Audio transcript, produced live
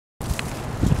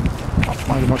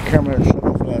My camera had shut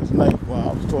off last night while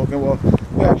I was talking. Well,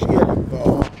 we actually had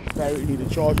a battery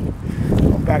needed charging.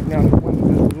 I'm back now. The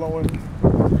wind is blowing.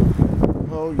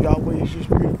 Oh, Yahweh is just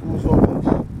beautiful as always.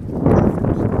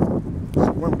 It's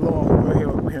the wind blowing.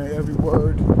 We're hearing every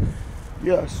word.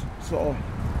 Yes. So,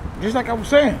 just like I was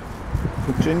saying,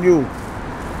 continue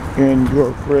in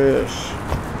your prayers.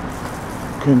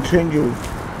 Continue.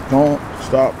 Don't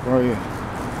stop praying.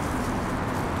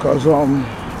 Because,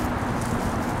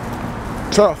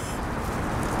 tough.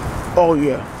 Oh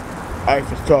yeah, life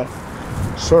is tough.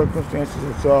 Circumstances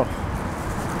are tough.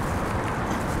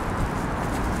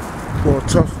 For a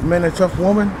tough man, a tough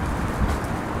woman,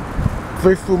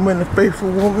 faithful man, a faithful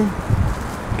woman.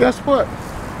 Guess what?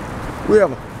 We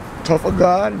have a tougher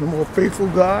God and a more faithful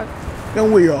God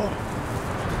than we are.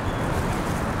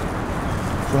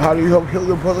 So how do you help heal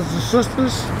your brothers and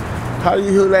sisters? How do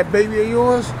you heal that baby of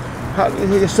yours? How do you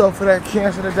heal yourself for that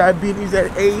cancer, that diabetes,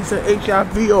 that AIDS, that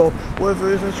HIV, or whatever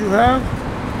it is that you have?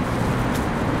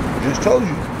 I just told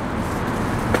you.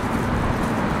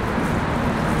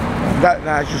 That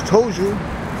I just told you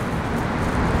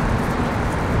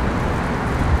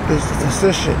is the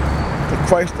physician, the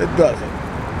Christ that does it.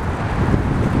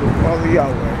 Father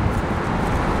Yahweh.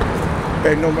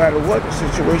 And no matter what the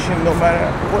situation, no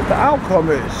matter what the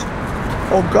outcome is,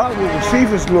 oh, God will receive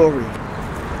His glory.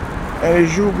 And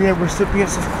as you being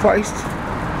recipients of Christ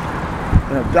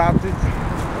and adopted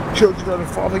children of the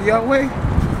Father Yahweh,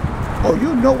 oh,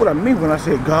 you know what I mean when I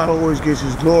say God always gets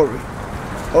His glory.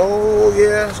 Oh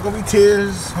yeah, it's gonna be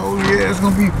tears. Oh yeah, it's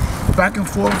gonna be back and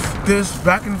forth this,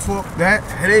 back and forth that,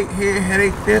 headache here,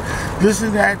 headache there, this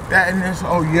and that, that and this.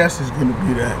 Oh yes, it's gonna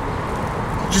be that.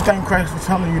 Just thank Christ for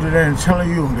telling you today and telling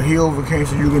you that He overcame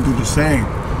so you can do the same.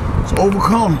 So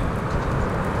overcome,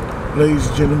 ladies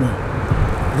and gentlemen.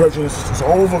 Brothers and sisters,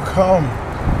 overcome.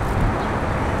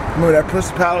 Remember, that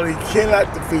principality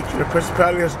cannot defeat you. The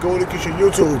principality that's going against your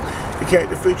YouTube, it can't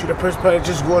defeat you. The principality that's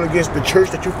just going against the church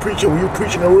that you're preaching when you're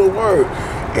preaching the real word,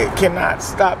 it cannot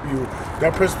stop you.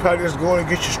 That principality that's going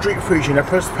against your street preaching, that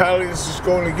principality that's just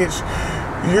going against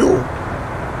you,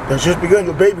 that's just begun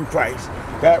your baby Christ,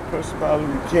 that principality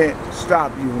can't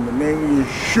stop you. In the name of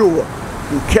Yeshua,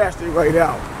 you cast it right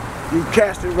out. You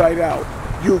cast it right out.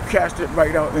 You cast it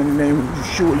right out in the name of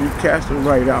Yeshua. You cast it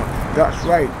right out. That's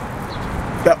right.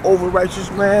 That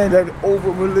over-righteous man, that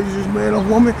over-religious man or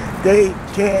woman, they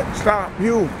can't stop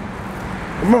you.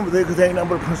 Remember, they ain't nothing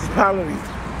but a principality.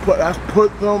 But let's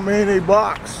put them in a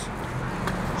box.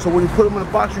 So when you put them in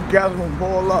a box, you gather them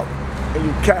all up. And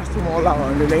you cast them all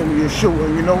out in the name of Yeshua.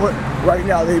 And you know what? Right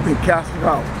now, they've been casted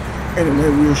out in the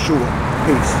name of Yeshua.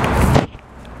 Peace.